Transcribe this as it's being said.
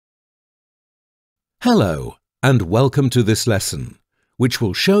Hello, and welcome to this lesson, which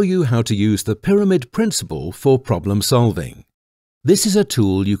will show you how to use the pyramid principle for problem solving. This is a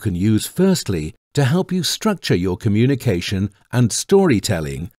tool you can use firstly to help you structure your communication and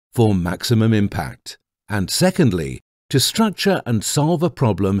storytelling for maximum impact, and secondly, to structure and solve a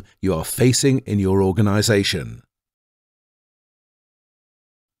problem you are facing in your organization.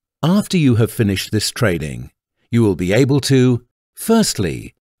 After you have finished this training, you will be able to,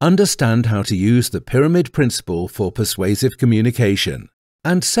 firstly, understand how to use the pyramid principle for persuasive communication,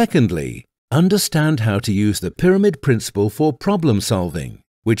 and secondly, understand how to use the pyramid principle for problem solving,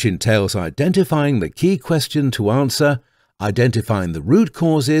 which entails identifying the key question to answer, identifying the root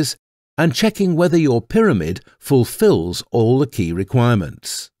causes, and checking whether your pyramid fulfills all the key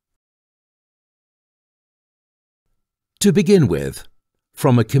requirements. To begin with,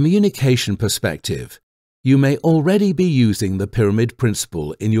 from a communication perspective, you may already be using the pyramid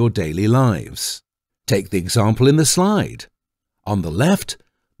principle in your daily lives. Take the example in the slide. On the left,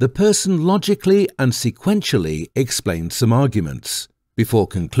 the person logically and sequentially explains some arguments, before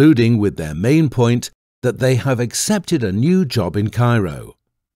concluding with their main point that they have accepted a new job in Cairo.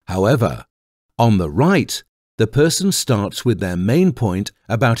 However, on the right, the person starts with their main point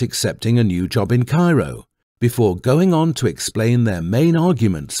about accepting a new job in Cairo, before going on to explain their main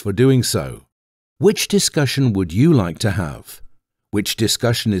arguments for doing so. Which discussion would you like to have? Which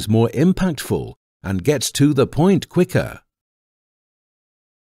discussion is more impactful and gets to the point quicker?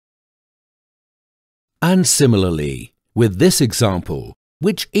 And similarly, with this example,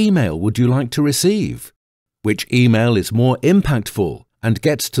 which email would you like to receive? Which email is more impactful and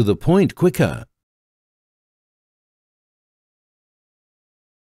gets to the point quicker?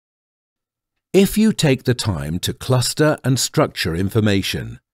 If you take the time to cluster and structure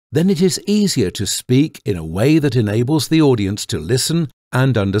information, then it is easier to speak in a way that enables the audience to listen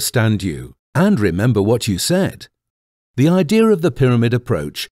and understand you, and remember what you said. The idea of the pyramid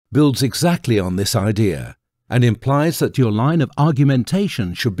approach builds exactly on this idea, and implies that your line of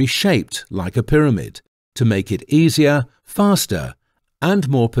argumentation should be shaped like a pyramid, to make it easier, faster, and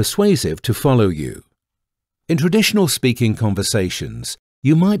more persuasive to follow you. In traditional speaking conversations,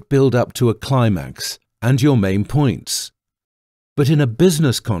 you might build up to a climax and your main points. But in a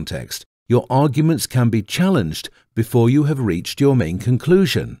business context, your arguments can be challenged before you have reached your main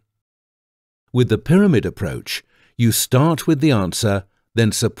conclusion. With the pyramid approach, you start with the answer,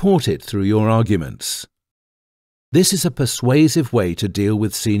 then support it through your arguments. This is a persuasive way to deal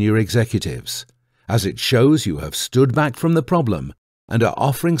with senior executives, as it shows you have stood back from the problem and are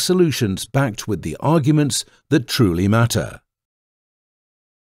offering solutions backed with the arguments that truly matter.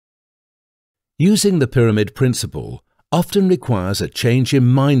 Using the pyramid principle often requires a change in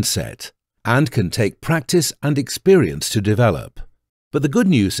mindset and can take practice and experience to develop. But the good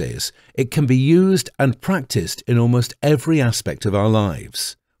news is it can be used and practiced in almost every aspect of our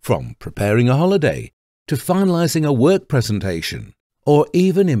lives, from preparing a holiday to finalizing a work presentation, or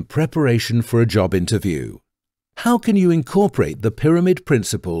even in preparation for a job interview. How can you incorporate the pyramid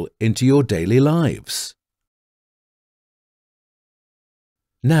principle into your daily lives?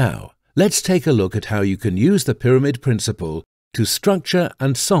 Now, let's take a look at how you can use the pyramid principle to structure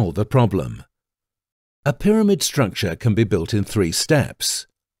and solve a problem. A pyramid structure can be built in 3 steps.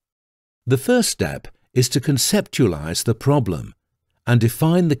 The first step is to conceptualize the problem and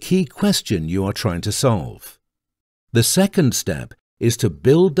define the key question you are trying to solve. The second step is to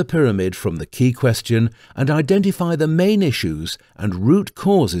build the pyramid from the key question and identify the main issues and root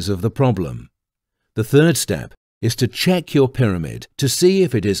causes of the problem. The third step is to check your pyramid to see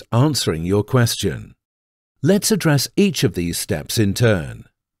if it is answering your question. Let's address each of these steps in turn.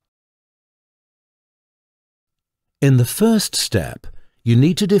 In the first step, you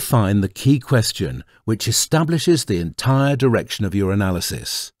need to define the key question which establishes the entire direction of your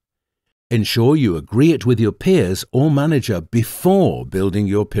analysis. Ensure you agree it with your peers or manager before building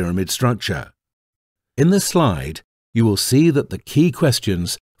your pyramid structure. In the slide, you will see that the key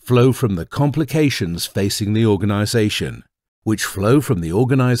questions flow from the complications facing the organization, which flow from the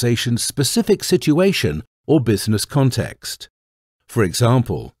organization's specific situation or business context. For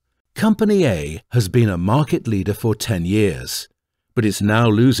example, Company A has been a market leader for 10 years, but is now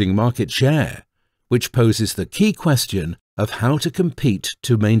losing market share, which poses the key question of how to compete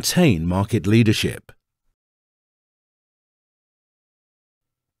to maintain market leadership.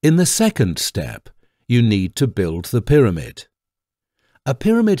 In the second step, you need to build the pyramid. A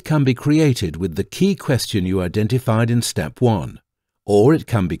pyramid can be created with the key question you identified in step 1, or it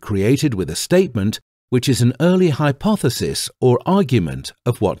can be created with a statement which is an early hypothesis or argument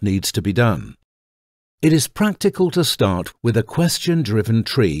of what needs to be done. It is practical to start with a question-driven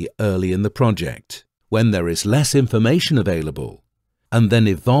tree early in the project. when there is less information available, and then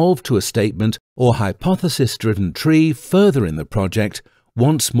evolve to a statement or hypothesis-driven tree further in the project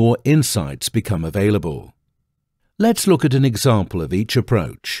once more insights become available. Let's look at an example of each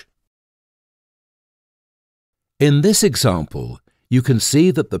approach. In this example, you can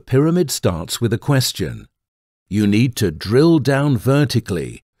see that the pyramid starts with a question. You need to drill down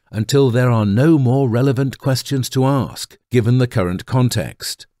vertically until there are no more relevant questions to ask, given the current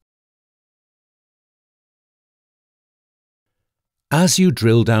context. As you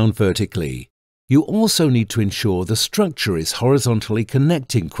drill down vertically, you also need to ensure the structure is horizontally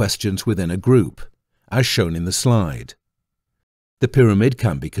connecting questions within a group, as shown in the slide. The pyramid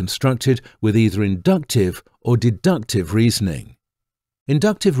can be constructed with either inductive or deductive reasoning.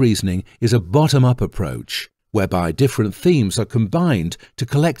 Inductive reasoning is a bottom-up approach, whereby different themes are combined to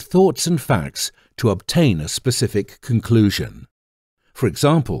collect thoughts and facts to obtain a specific conclusion. For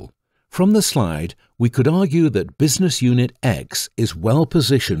example, from the slide, we could argue that Business Unit X is well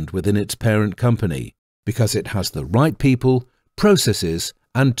positioned within its parent company because it has the right people, processes,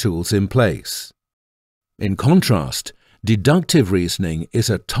 and tools in place. In contrast, deductive reasoning is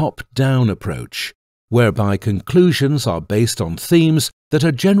a top-down approach, whereby conclusions are based on themes that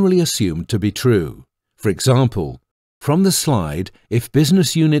are generally assumed to be true. For example, from the slide, if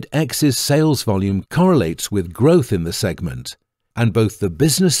Business Unit X's sales volume correlates with growth in the segment, and both the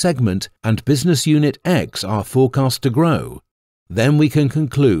business segment and Business Unit X are forecast to grow, then we can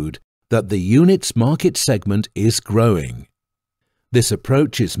conclude that the unit's market segment is growing. This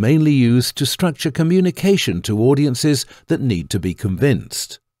approach is mainly used to structure communication to audiences that need to be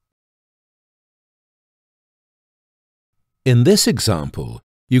convinced. In this example,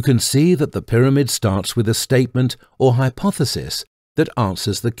 you can see that the pyramid starts with a statement or hypothesis that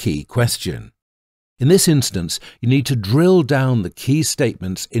answers the key question. In this instance, you need to drill down the key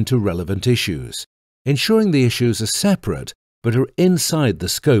statements into relevant issues, ensuring the issues are separate but are inside the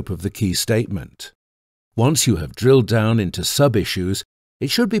scope of the key statement. Once you have drilled down into sub-issues,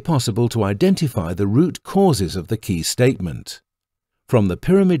 it should be possible to identify the root causes of the key statement. From the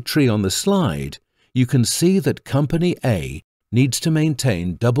pyramid tree on the slide, you can see that Company A needs to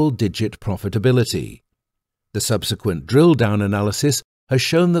maintain double-digit profitability. The subsequent drill-down analysis has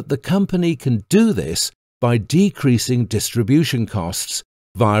shown that the company can do this by decreasing distribution costs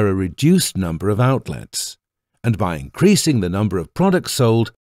via a reduced number of outlets, and by increasing the number of products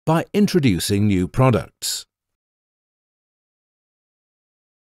sold by introducing new products.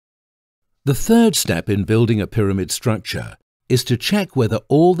 The third step in building a pyramid structure is to check whether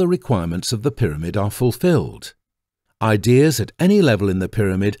all the requirements of the pyramid are fulfilled. Ideas at any level in the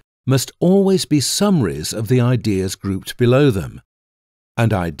pyramid must always be summaries of the ideas grouped below them,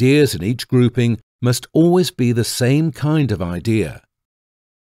 and ideas in each grouping must always be the same kind of idea.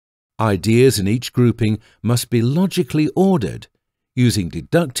 Ideas in each grouping must be logically ordered, using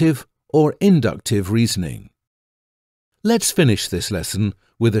deductive or inductive reasoning. Let's finish this lesson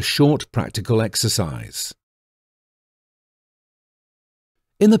with a short practical exercise.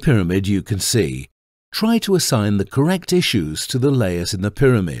 In the pyramid you can see, try to assign the correct issues to the layers in the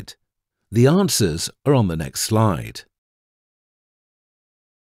pyramid. The answers are on the next slide.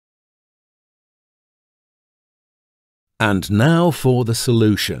 And now for the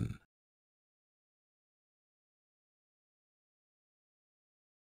solution.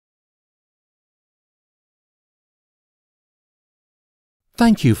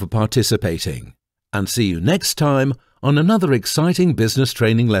 Thank you for participating, and see you next time on another exciting business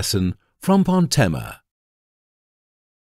training lesson from Pontema.